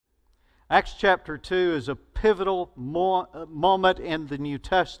Acts chapter 2 is a pivotal moment in the New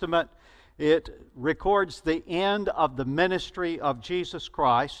Testament. It records the end of the ministry of Jesus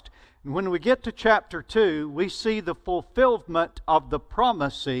Christ. And when we get to chapter 2, we see the fulfillment of the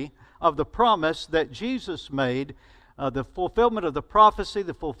promise that Jesus made, the fulfillment of the prophecy,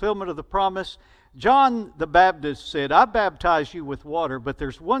 the fulfillment of the promise. John the Baptist said, "I baptize you with water, but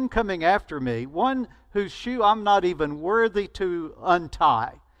there's one coming after me, one whose shoe I'm not even worthy to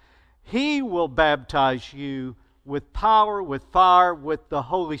untie. He will baptize you with power, with fire, with the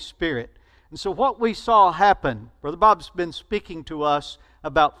Holy Spirit." And so what we saw happen, Brother Bob's been speaking to us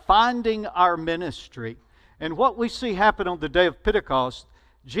about finding our ministry. And what we see happen on the day of Pentecost,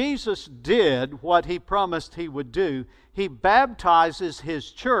 Jesus did what He promised He would do. He baptizes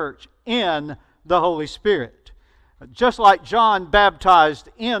His church in the Holy Spirit. Just like John baptized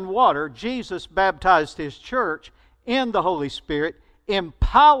in water, Jesus baptized His church in the Holy Spirit,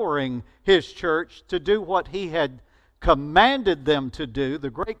 empowering His church to do what He had commanded them to do,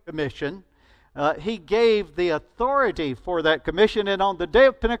 the Great Commission. He gave the authority for that commission, and on the day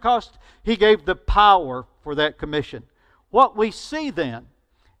of Pentecost, He gave the power for that commission. What we see then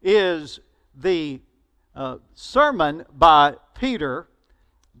is the sermon by Peter.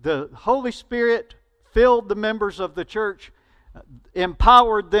 The Holy Spirit filled the members of the church,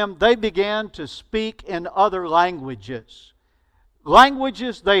 empowered them. They began to speak in other languages.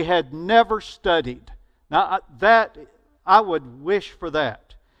 Languages they had never studied. Now, I would wish for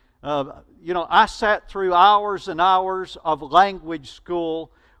that. I sat through hours and hours of language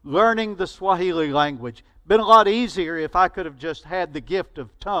school learning the Swahili language. Been a lot easier if I could have just had the gift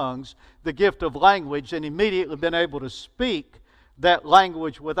of tongues, the gift of language, and immediately been able to speak that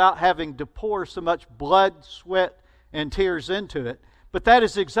language without having to pour so much blood, sweat, and tears into it. But that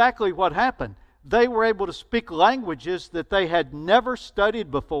is exactly what happened. They were able to speak languages that they had never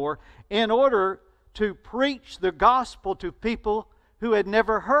studied before in order to preach the gospel to people who had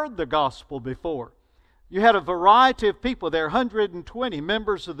never heard the gospel before. You had a variety of people there, 120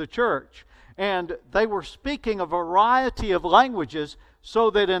 members of the church, and they were speaking a variety of languages so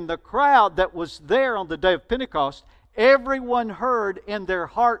that in the crowd that was there on the day of Pentecost, everyone heard in their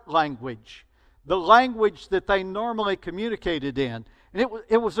heart language, the language that they normally communicated in. And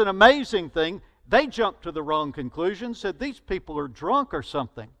it was an amazing thing. They jumped to the wrong conclusion, said these people are drunk or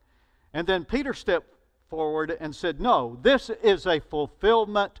something. And then Peter stepped forward and said, no, this is a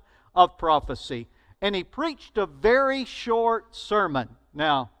fulfillment of prophecy. And he preached a very short sermon.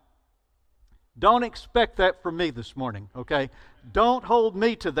 Now, don't expect that from me this morning, okay? Don't hold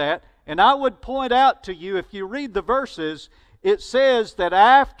me to that. And I would point out to you, if you read the verses, it says that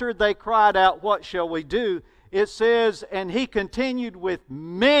after they cried out, "What shall we do?" it says, and he continued with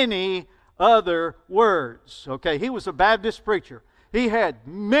many other words. Okay, he was a Baptist preacher. He had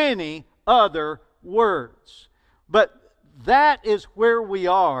many other words. But that is where we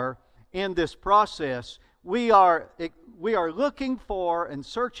are in this process. We are looking for and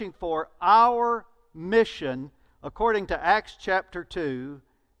searching for our mission according to Acts chapter 2.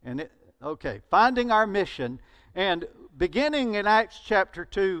 Finding our mission. And beginning in Acts chapter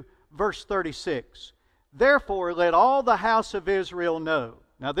 2, verse 36. "Therefore let all the house of Israel know."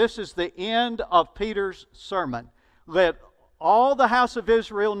 Now this is the end of Peter's sermon. "Let all the house of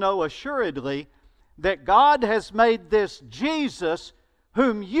Israel know assuredly that God has made this Jesus,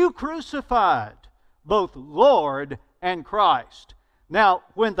 whom you crucified, both Lord and Christ." Now,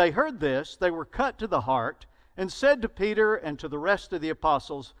 when they heard this, they were cut to the heart, and said to Peter and to the rest of the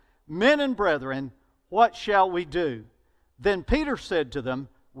apostles, "Men and brethren, what shall we do?" Then Peter said to them,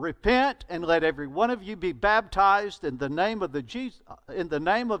 "Repent, and let every one of you be baptized in the name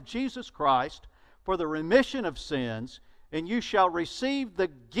of Jesus Christ for the remission of sins, and you shall receive the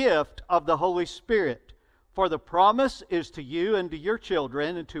gift of the Holy Spirit. For the promise is to you and to your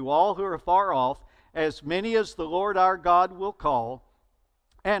children and to all who are far off, as many as the Lord our God will call."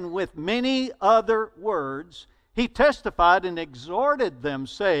 And with many other words he testified and exhorted them,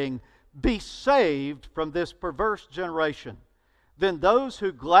 saying, "Be saved from this perverse generation." Then those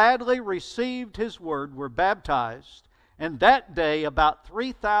who gladly received his word were baptized, and that day about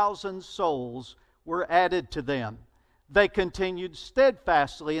 3,000 souls were added to them. They continued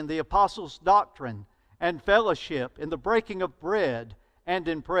steadfastly in the apostles' doctrine and fellowship, in the breaking of bread and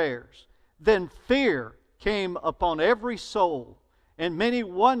in prayers. Then fear came upon every soul, and many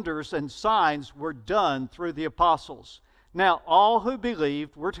wonders and signs were done through the apostles. Now all who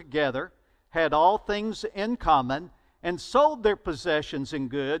believed were together, had all things in common, and sold their possessions and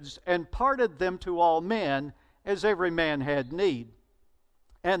goods, and parted them to all men, as every man had need.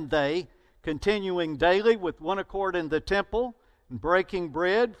 And they, continuing daily with one accord in the temple, and breaking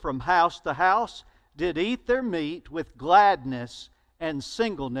bread from house to house, did eat their meat with gladness and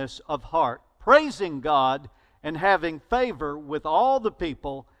singleness of heart, praising God and having favor with all the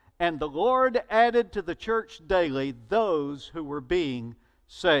people. And the Lord added to the church daily those who were being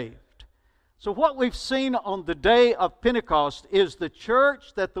saved. So what we've seen on the day of Pentecost is the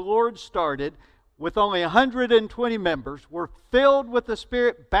church that the Lord started with only 120 members were filled with the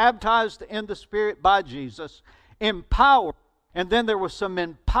Spirit, baptized in the Spirit by Jesus, empowered. And then there was some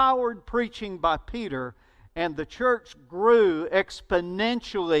empowered preaching by Peter, and the church grew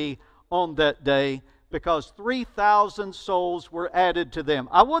exponentially on that day because 3,000 souls were added to them.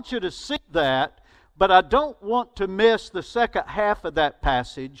 I want you to see that, but I don't want to miss the second half of that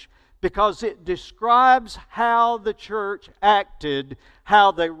passage because it describes how the church acted,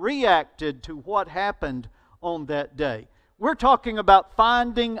 how they reacted to what happened on that day. We're talking about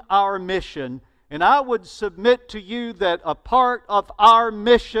finding our mission, and I would submit to you that a part of our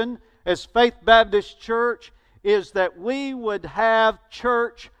mission as Faith Baptist Church is that we would have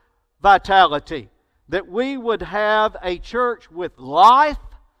church vitality, that we would have a church with life,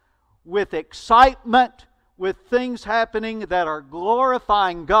 with excitement, with things happening that are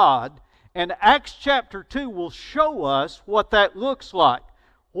glorifying God. And Acts chapter 2 will show us what that looks like.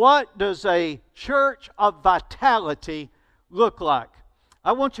 What does a church of vitality look like?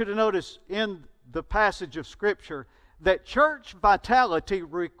 I want you to notice in the passage of Scripture that church vitality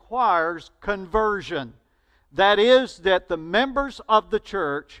requires conversion. That is, that the members of the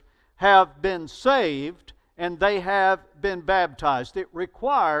church have been saved and they have been baptized. It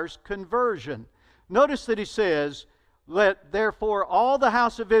requires conversion. Notice that he says, "Let therefore all the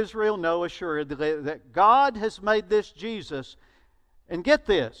house of Israel know assuredly that God has made this Jesus," and get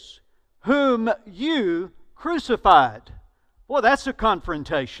this, "whom you crucified." Boy, that's a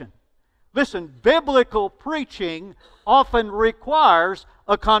confrontation. Listen, biblical preaching often requires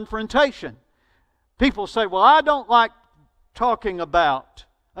a confrontation. People say, "Well, I don't like talking about,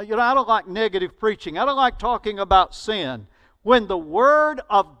 I don't like negative preaching. I don't like talking about sin." When the Word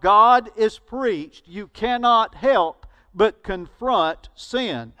of God is preached, you cannot help but confront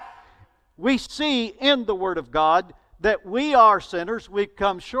sin. We see in the Word of God that we are sinners. We've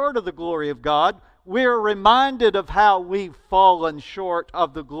come short of the glory of God. We're reminded of how we've fallen short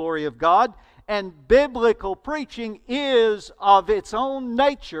of the glory of God. And biblical preaching is of its own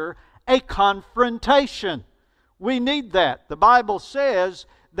nature a confrontation. We need that. The Bible says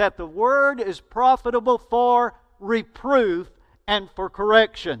that the Word is profitable for reproof and for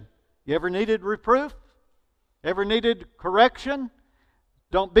correction. You ever needed reproof? Ever needed correction?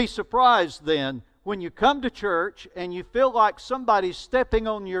 Don't be surprised then when you come to church and you feel like somebody's stepping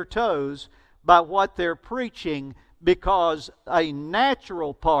on your toes by what they're preaching, because a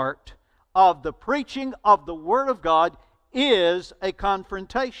natural part of the preaching of the Word of God is a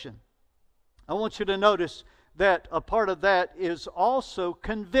confrontation. I want you to notice that a part of that is also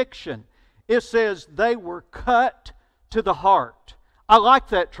conviction. It says they were cut to the heart. I like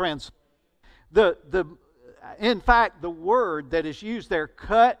that translation. In fact, the word that is used there,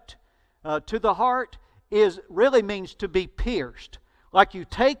 cut to the heart, really means to be pierced. Like you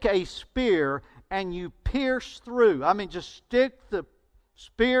take a spear and you pierce through. I mean, just stick the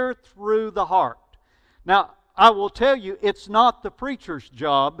spear through the heart. Now, I will tell you, it's not the preacher's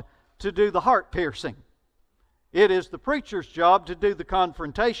job to do the heart piercing. It is the preacher's job to do the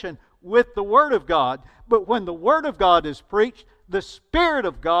confrontation with the Word of God. But when the Word of God is preached, the Spirit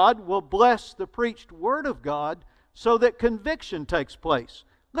of God will bless the preached Word of God so that conviction takes place.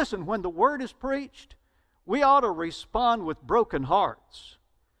 Listen, when the Word is preached, we ought to respond with broken hearts.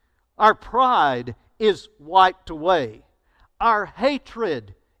 Our pride is wiped away. Our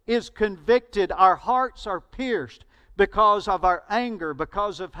hatred is convicted. Our hearts are pierced because of our anger,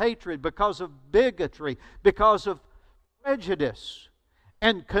 because of hatred, because of bigotry, because of prejudice.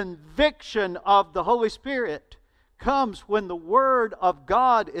 And conviction of the Holy Spirit comes when the Word of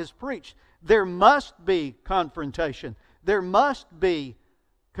God is preached. There must be confrontation. There must be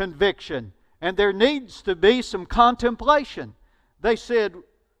conviction. And there needs to be some contemplation. They said,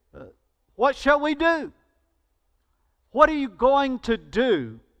 what shall we do? What are you going to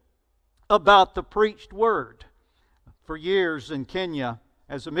do about the preached Word? For years in Kenya,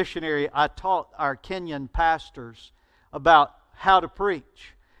 as a missionary, I taught our Kenyan pastors about how to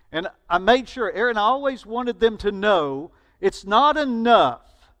preach. And I made sure, Aaron, I always wanted them to know it's not enough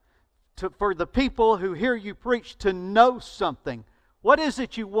for the people who hear you preach to know something. What is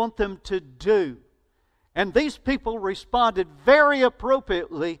it you want them to do? And these people responded very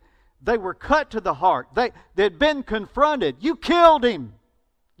appropriately. They were cut to the heart. They'd been confronted. You killed Him.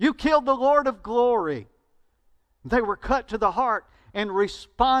 You killed the Lord of glory. They were cut to the heart and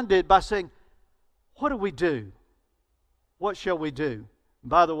responded by saying, what do we do? What shall we do?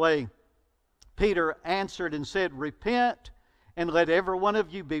 By the way, Peter answered and said, repent and let every one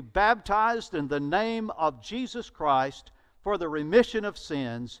of you be baptized in the name of Jesus Christ for the remission of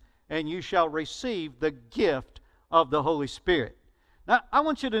sins, and you shall receive the gift of the Holy Spirit. Now, I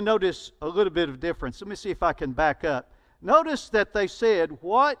want you to notice a little bit of difference. Let me see if I can back up. Notice that they said,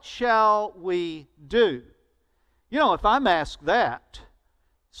 what shall we do? You know, if I'm asked that,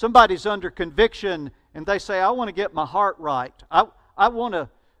 somebody's under conviction and they say, I want to get my heart right. I want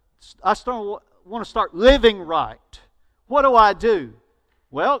to start living right. What do I do?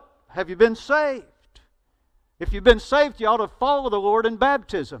 Well, have you been saved? If you've been saved, you ought to follow the Lord in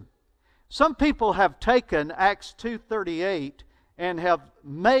baptism. Some people have taken Acts 2:38 and have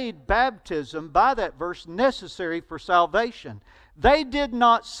made baptism, by that verse, necessary for salvation. They did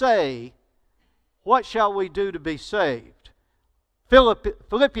not say, what shall we do to be saved?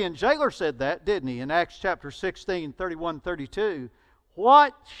 Philippian jailer said that, didn't he, in Acts chapter 16, 31, 32.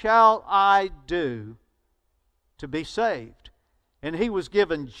 What shall I do to be saved? And he was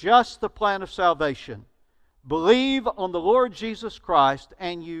given just the plan of salvation. Believe on the Lord Jesus Christ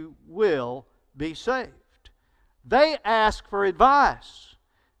and you will be saved. They ask for advice.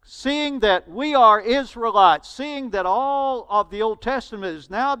 Seeing that we are Israelites, seeing that all of the Old Testament is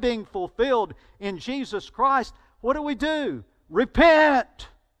now being fulfilled in Jesus Christ, what do? Repent.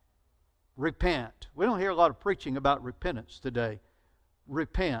 Repent. We don't hear a lot of preaching about repentance today.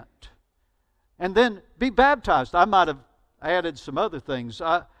 Repent. And then be baptized. I might have added some other things.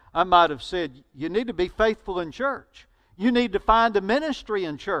 I might have said, you need to be faithful in church. You need to find a ministry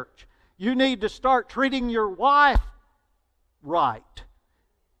in church. You need to start treating your wife right.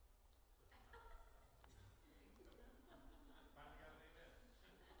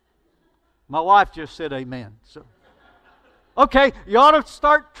 My wife just said amen. So, okay, you ought to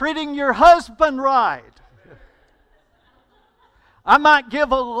start treating your husband right. I might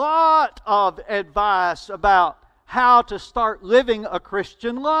give a lot of advice about how to start living a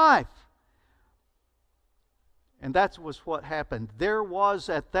Christian life. And that was what happened. There was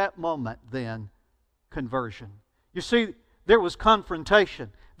at that moment then conversion. You see, there was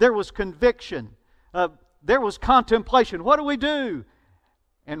confrontation. There was conviction. There was contemplation. What do we do?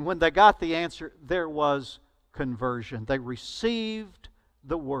 And when they got the answer, there was conversion. They received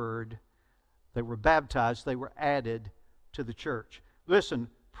the Word. They were baptized. They were added to the church. Listen,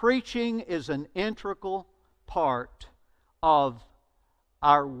 preaching is an integral part of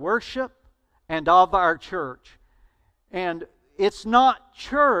our worship and of our church. And it's not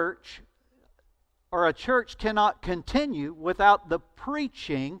church, or a church cannot continue without the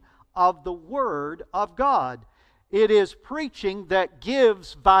preaching of the Word of God. It is preaching that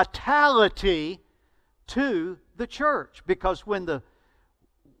gives vitality to the church. Because when the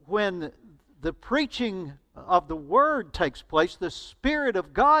preaching of the Word takes place, the Spirit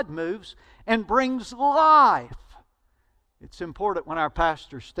of God moves and brings life. It's important when our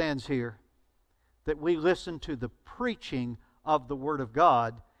pastor stands here that we listen to the preaching of the Word of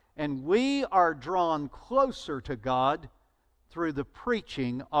God, and we are drawn closer to God through the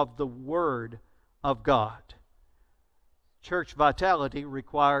preaching of the Word of God. Church vitality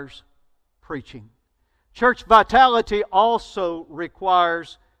requires preaching. Church vitality also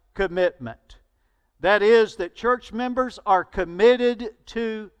requires commitment. That is, that church members are committed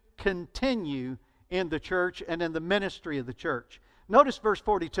to continue in the church and in the ministry of the church. Notice verse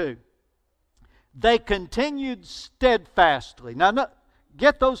 42. They continued steadfastly. Now,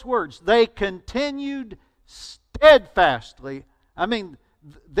 get those words. They continued steadfastly. I mean,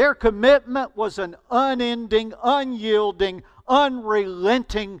 their commitment was an unending, unyielding,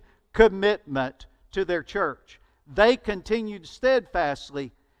 unrelenting commitment to their church. They continued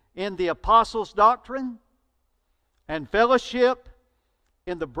steadfastly in the apostles' doctrine and fellowship,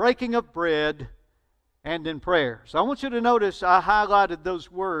 in the breaking of bread, and in prayers. I want you to notice I highlighted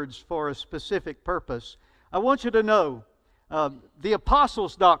those words for a specific purpose. I want you to know the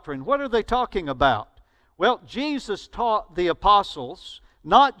apostles' doctrine. What are they talking about? Well, Jesus taught the apostles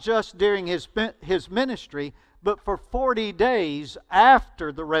not just during his ministry, but for 40 days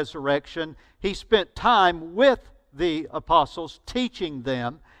after the resurrection. He spent time with the apostles, teaching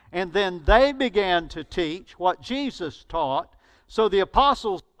them, and then they began to teach what Jesus taught. So the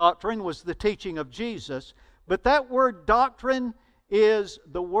apostles' doctrine was the teaching of Jesus, but that word doctrine is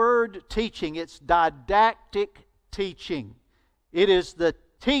the word teaching. It's didactic teaching. It is the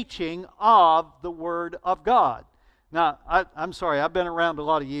teaching of the Word of God. Now, I'm sorry, I've been around a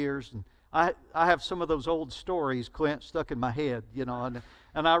lot of years, and I have some of those old stories, Clint, stuck in my head, you know,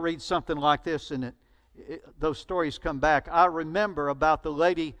 and I read something like this, and those stories come back. I remember about the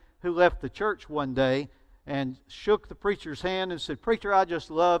lady who left the church one day and shook the preacher's hand and said, "Preacher, I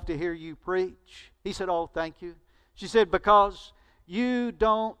just love to hear you preach." He said, "Oh, thank you." She said, "Because you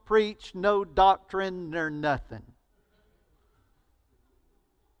don't preach no doctrine nor nothing.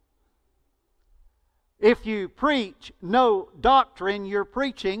 If you preach no doctrine, you're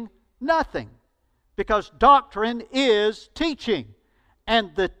preaching nothing. Because doctrine is teaching.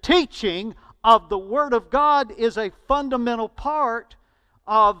 And the teaching of the Word of God is a fundamental part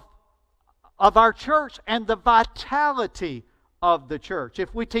of our church and the vitality of the church.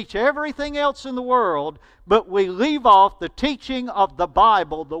 If we teach everything else in the world, but we leave off the teaching of the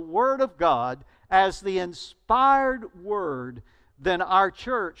Bible, the Word of God, as the inspired Word, then our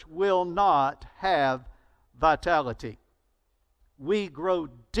church will not have vitality. We grow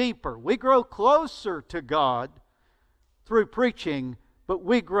deeper. We grow closer to God through preaching, but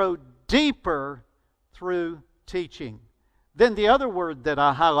we grow deeper through teaching. Then the other word that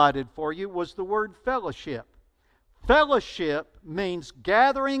I highlighted for you was the word fellowship. Fellowship means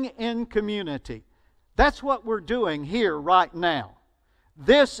gathering in community. That's what we're doing here right now.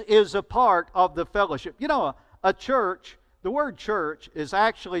 This is a part of the fellowship. You know, a church, the word church is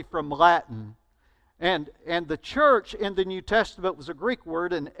actually from Latin. And the church in the New Testament was a Greek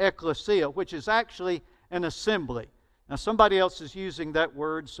word, an ekklesia, which is actually an assembly. Now somebody else is using that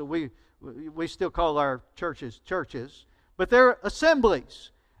word, so we still call our churches churches. But they're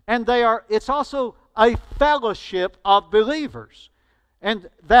assemblies. And it's also a fellowship of believers. And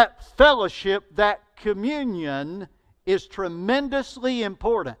that fellowship, that communion, is tremendously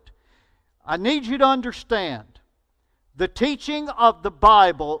important. I need you to understand, the teaching of the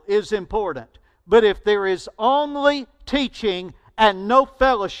Bible is important. But if there is only teaching and no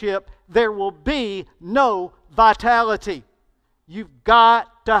fellowship, there will be no vitality. You've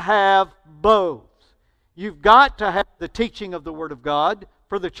got to have both. You've got to have the teaching of the Word of God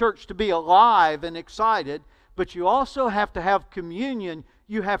for the church to be alive and excited, but you also have to have communion.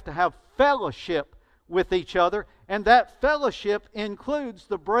 You have to have fellowship with each other, and that fellowship includes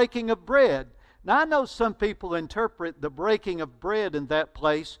the breaking of bread. Now, I know some people interpret the breaking of bread in that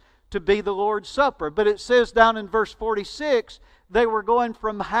place to be the Lord's Supper, but it says down in verse 46, they were going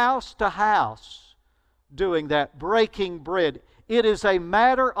from house to house doing that, breaking bread. It is a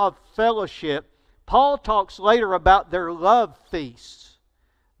matter of fellowship. Paul talks later about their love feasts.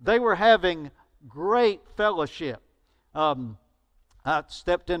 They were having great fellowship. I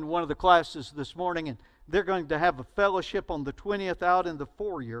stepped into one of the classes this morning, and they're going to have a fellowship on the 20th out in the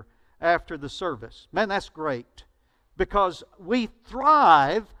foyer after the service. Man, that's great, because we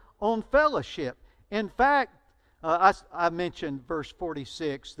thrive on fellowship. In fact, I mentioned verse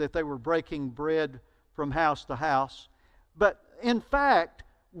 46, that they were breaking bread from house to house. But in fact,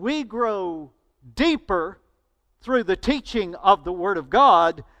 we grow deeper through the teaching of the Word of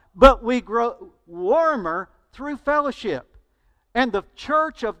God, but we grow warmer through fellowship. And the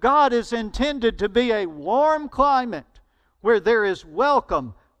church of God is intended to be a warm climate where there is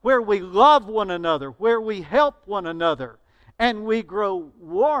welcome, where we love one another, where we help one another, and we grow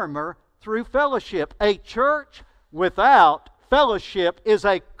warmer through fellowship. A church without fellowship is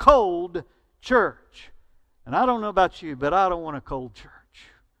a cold church. And I don't know about you, but I don't want a cold church.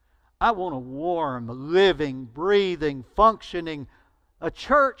 I want a warm, living, breathing, functioning, a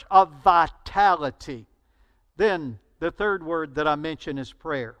church of vitality. Then the third word that I mention is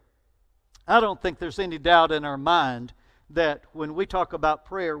prayer. I don't think there's any doubt in our mind that when we talk about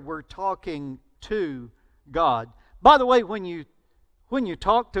prayer, we're talking to God. By the way, when you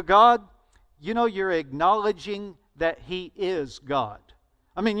talk to God, you know you're acknowledging that He is God.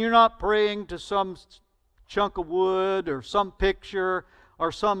 I mean, you're not praying to some chunk of wood or some picture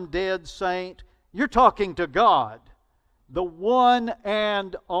or some dead saint. You're talking to God, the one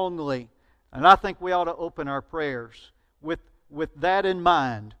and only. And I think we ought to open our prayers with that in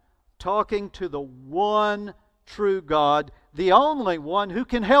mind, talking to the one true God, the only one who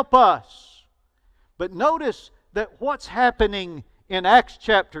can help us. But notice that what's happening in Acts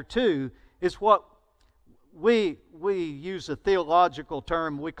chapter 2 is what we use a theological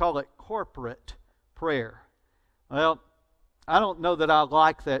term, we call it corporate prayer. Well, I don't know that I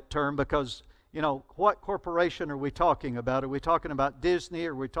like that term because, you know, what corporation are we talking about? Are we talking about Disney?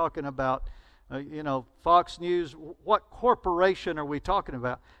 Are we talking about, Fox News? What corporation are we talking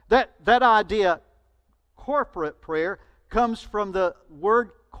about? That idea, corporate prayer, comes from the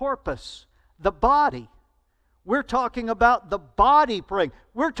word corpus, the body. We're talking about the body praying.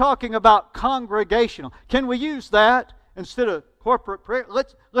 We're talking about congregational. Can we use that instead of corporate prayer?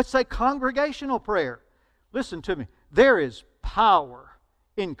 Let's say congregational prayer. Listen to me. There is power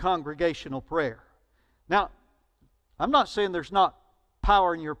in congregational prayer. Now, I'm not saying there's not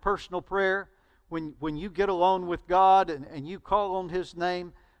power in your personal prayer when you get alone with God and you call on His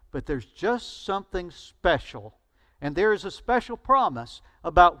name, but there's just something special. And there is a special promise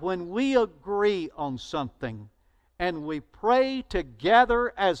about when we agree on something and we pray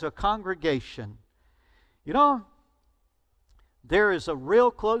together as a congregation. You know, there is a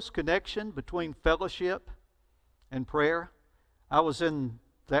real close connection between fellowship and prayer. I was in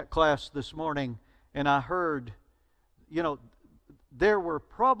that class this morning and I heard, there were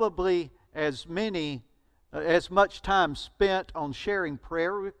probably as much time spent on sharing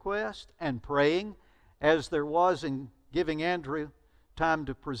prayer requests and praying as there was in giving Andrew time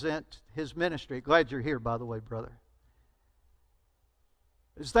to present his ministry. Glad you're here, by the way, brother.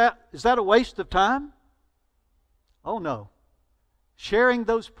 Is that a waste of time? Oh no. Sharing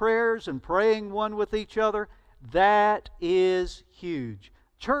those prayers and praying one with each other, that is huge.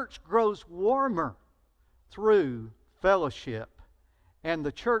 Church grows warmer through fellowship, and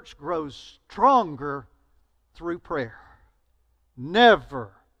the church grows stronger through prayer.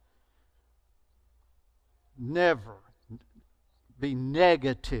 Never be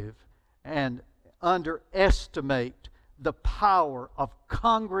negative and underestimate the power of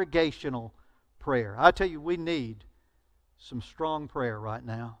congregational prayer. I tell you, we need some strong prayer right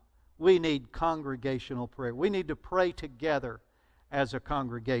now. We need congregational prayer. We need to pray together as a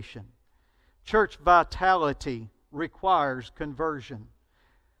congregation. Church vitality requires conversion.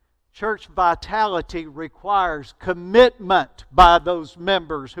 Church vitality requires commitment by those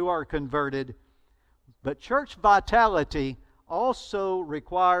members who are converted. But church vitality also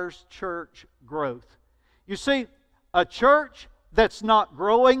requires church growth. You see, a church that's not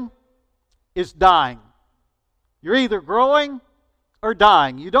growing is dying. You're either growing or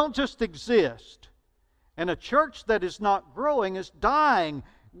dying. You don't just exist. And a church that is not growing is dying.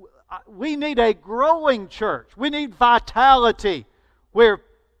 We need a growing church. We need vitality where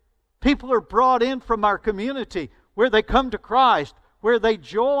people are brought in from our community, where they come to Christ, where they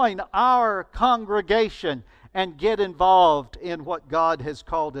join our congregation and get involved in what God has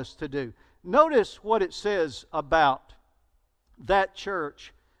called us to do. Notice what it says about that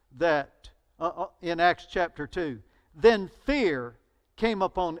church that in Acts chapter 2. Then fear came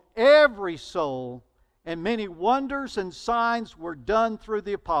upon every soul, and many wonders and signs were done through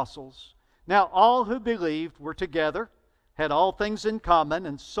the apostles. Now all who believed were together, had all things in common,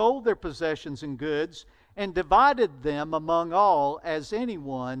 and sold their possessions and goods, and divided them among all as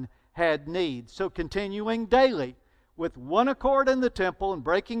anyone had need. So continuing daily with one accord in the temple and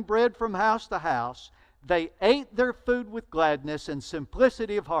breaking bread from house to house, they ate their food with gladness and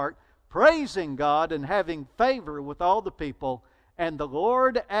simplicity of heart, praising God and having favor with all the people. And the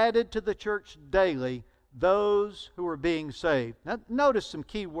Lord added to the church daily those who were being saved. Now notice some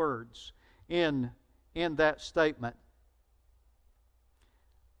key words in that statement.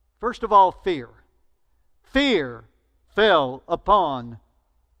 First of all, fear. Fear fell upon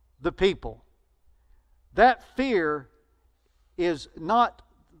the people. That fear is not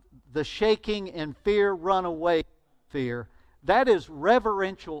the shaking and fear, run away fear. That is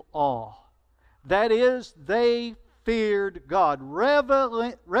reverential awe. That is, they feared God.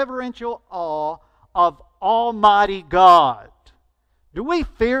 Reverential awe of Almighty God. Do we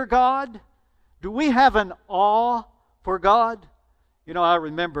fear God? Do we have an awe for God? You know, I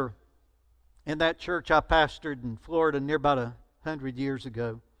remember in that church I pastored in Florida near about 100 years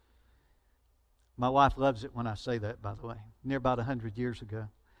ago. My wife loves it when I say that, by the way. Near about 100 years ago.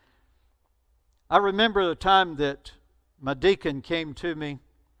 I remember the time that my deacon came to me,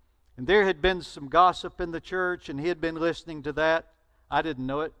 and there had been some gossip in the church, and he had been listening to that. I didn't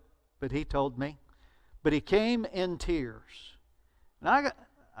know it, but he told me. But he came in tears. And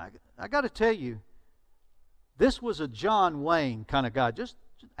I got to tell you, this was a John Wayne kind of guy. Just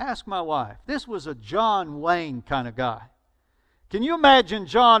ask my wife. This was a John Wayne kind of guy. Can you imagine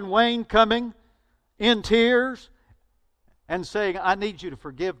John Wayne coming in tears and saying, I need you to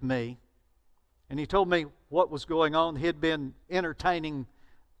forgive me? And he told me what was going on. He had been entertaining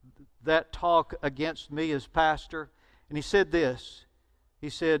that talk against me as pastor. And he said this. He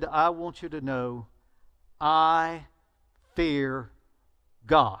said, I want you to know I fear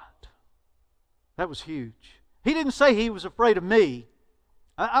God. That was huge. He didn't say he was afraid of me.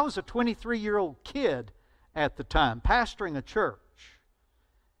 I was a 23-year-old kid at the time, pastoring a church.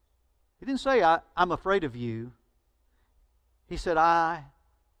 He didn't say, I'm afraid of you. He said, I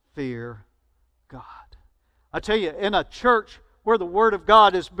fear God. I tell you, in a church where the Word of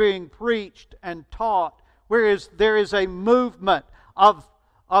God is being preached and taught, whereas there is a movement of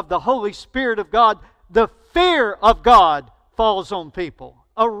the Holy Spirit of God, the fear of God falls on people.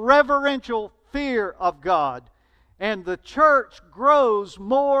 A reverential fear of God. And the church grows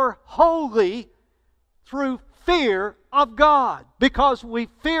more holy through fear of God. Because we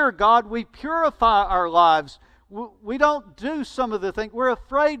fear God, we purify our lives. We don't do some of the things, we're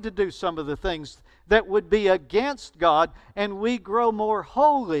afraid to do some of the things that would be against God, and we grow more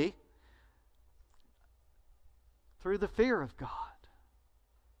holy through the fear of God.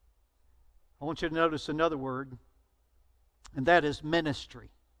 I want you to notice another word, and that is ministry.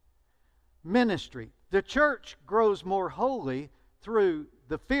 Ministry. The church grows more holy through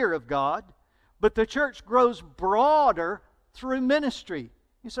the fear of God, but the church grows broader through ministry.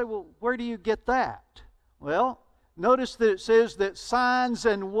 You say, well, where do you get that? Well, notice that it says that signs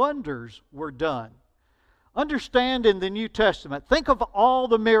and wonders were done. Understand, in the New Testament, think of all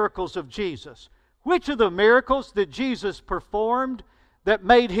the miracles of Jesus. Which of the miracles that Jesus performed that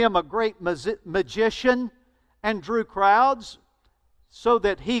made him a great magician and drew crowds so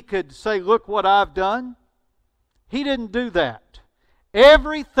that he could say, look what I've done? He didn't do that.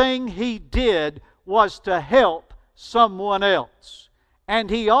 Everything he did was to help someone else. And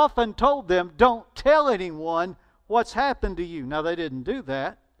he often told them, don't tell anyone what's happened to you. Now, they didn't do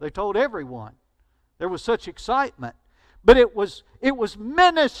that. They told everyone. There was such excitement. But it was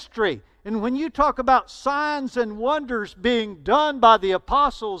ministry. And when you talk about signs and wonders being done by the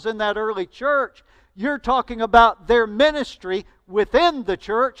apostles in that early church, you're talking about their ministry within the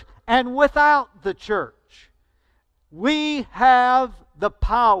church and without the church. We have the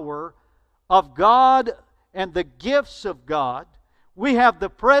power of God and the gifts of God. We have the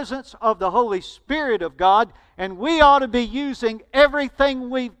presence of the Holy Spirit of God, and we ought to be using everything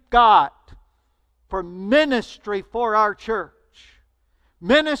we've got for ministry for our church.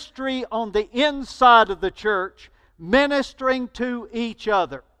 Ministry on the inside of the church, ministering to each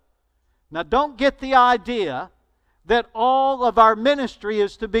other. Now, don't get the idea that all of our ministry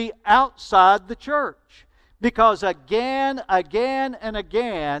is to be outside the church. Because again, and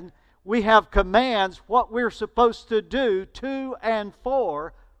again, we have commands what we're supposed to do to and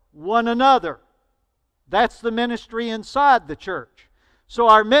for one another. That's the ministry inside the church. So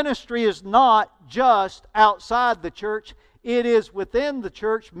our ministry is not just outside the church, it is within the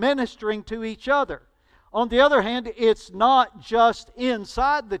church ministering to each other. On the other hand, it's not just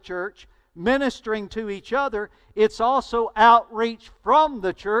inside the church ministering to each other, it's also outreach from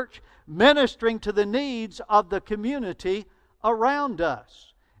the church ministering to the needs of the community around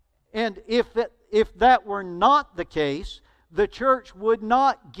us. And if that were not the case, the church would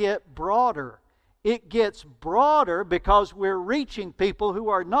not get broader. It gets broader because we're reaching people who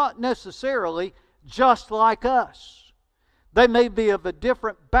are not necessarily just like us. They may be of a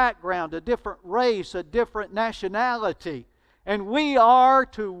different background, a different race, a different nationality. And we are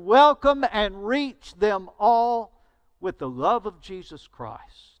to welcome and reach them all with the love of Jesus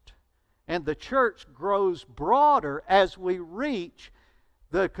Christ. And the church grows broader as we reach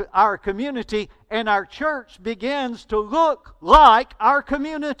our community, and our church begins to look like our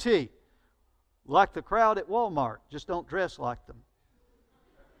community. Like the crowd at Walmart, just don't dress like them.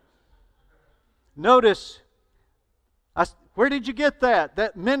 Notice, where did you get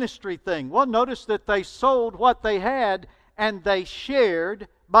that ministry thing? Well, notice that they sold what they had and they shared.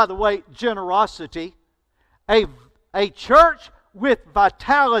 By the way, generosity. A church with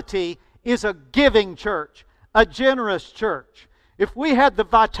vitality is a giving church, a generous church. If we had the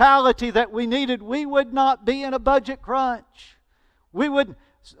vitality that we needed, we would not be in a budget crunch. We would,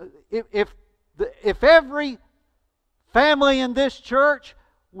 if every family in this church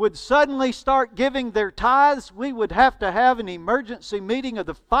would suddenly start giving their tithes, we would have to have an emergency meeting of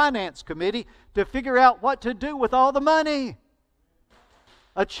the finance committee to figure out what to do with all the money.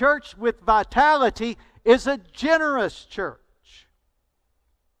 A church with vitality is a generous church.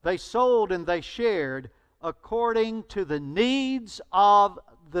 They sold and they shared according to the needs of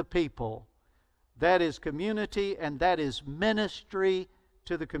the people. That is community, and that is ministry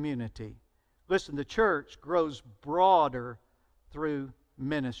to the community. Listen, the church grows broader through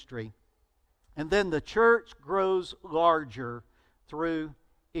ministry. And then the church grows larger through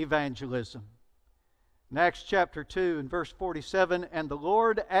evangelism. In Acts chapter 2 and verse 47, and the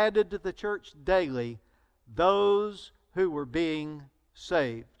Lord added to the church daily those who were being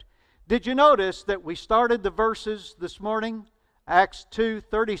saved. Did you notice that we started the verses this morning? Acts 2,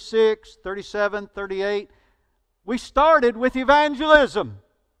 36, 37, 38. We started with evangelism.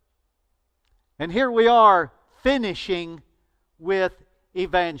 And here we are finishing with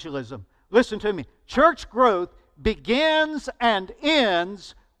evangelism. Listen to me. Church growth begins and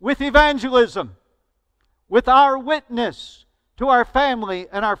ends with evangelism. With our witness to our family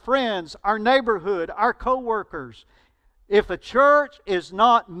and our friends, our neighborhood, our co-workers. If a church is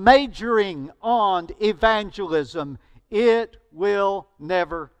not majoring on evangelism, it will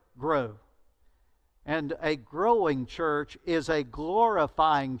never grow. And a growing church is a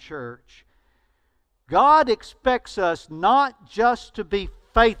glorifying church. God expects us not just to be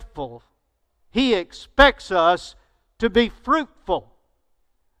faithful, He expects us to be fruitful.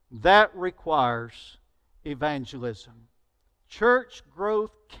 That requires evangelism. Church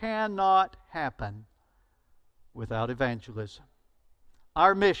growth cannot happen without evangelism.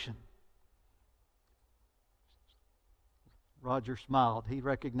 Our mission. Roger smiled. He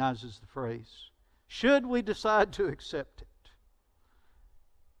recognizes the phrase. Should we decide to accept it,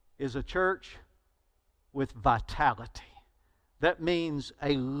 is a church with vitality. That means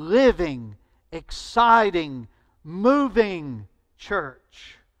a living, exciting, moving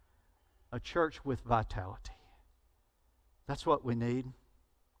church. A church with vitality. That's what we need.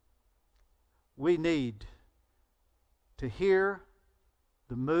 We need to hear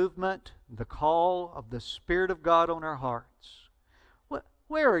the movement, the call of the Spirit of God on our hearts.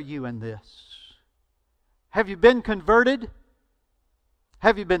 Where are you in this? Have you been converted?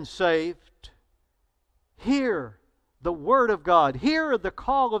 Have you been saved? Hear the Word of God. Hear the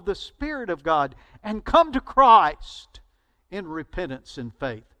call of the Spirit of God and come to Christ in repentance and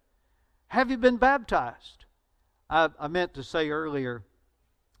faith. Have you been baptized? I meant to say earlier,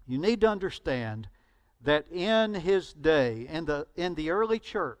 you need to understand that in his day, in the early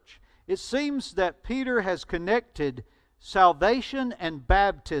church, it seems that Peter has connected salvation and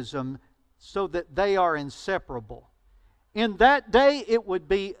baptism so that they are inseparable. In that day, it would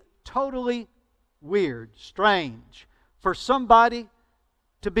be totally weird, strange, for somebody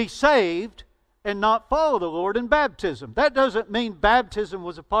to be saved and not follow the Lord in baptism. That doesn't mean baptism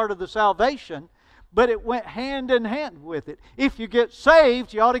was a part of the salvation, but it went hand in hand with it. If you get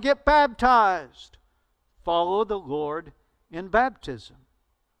saved, you ought to get baptized. Follow the Lord in baptism.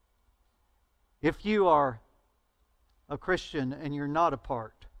 If you are a Christian and you're not a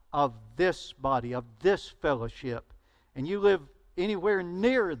part of this body, of this fellowship, and you live anywhere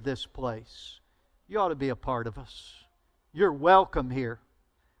near this place, you ought to be a part of us. You're welcome here.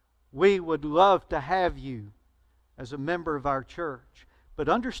 We would love to have you as a member of our church. But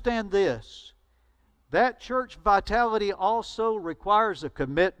understand this, that church vitality also requires a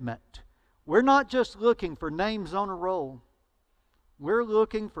commitment. We're not just looking for names on a roll. We're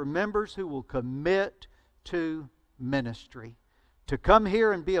looking for members who will commit to ministry, to come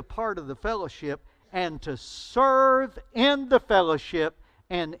here and be a part of the fellowship, and to serve in the fellowship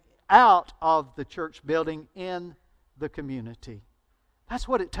and out of the church building in the community. That's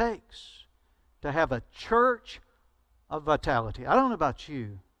what it takes to have a church of vitality. I don't know about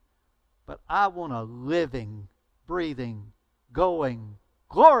you, but I want a living, breathing, going,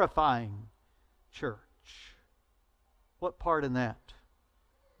 glorifying church. What part in that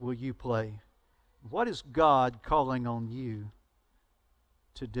will you play? What is God calling on you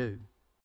to do?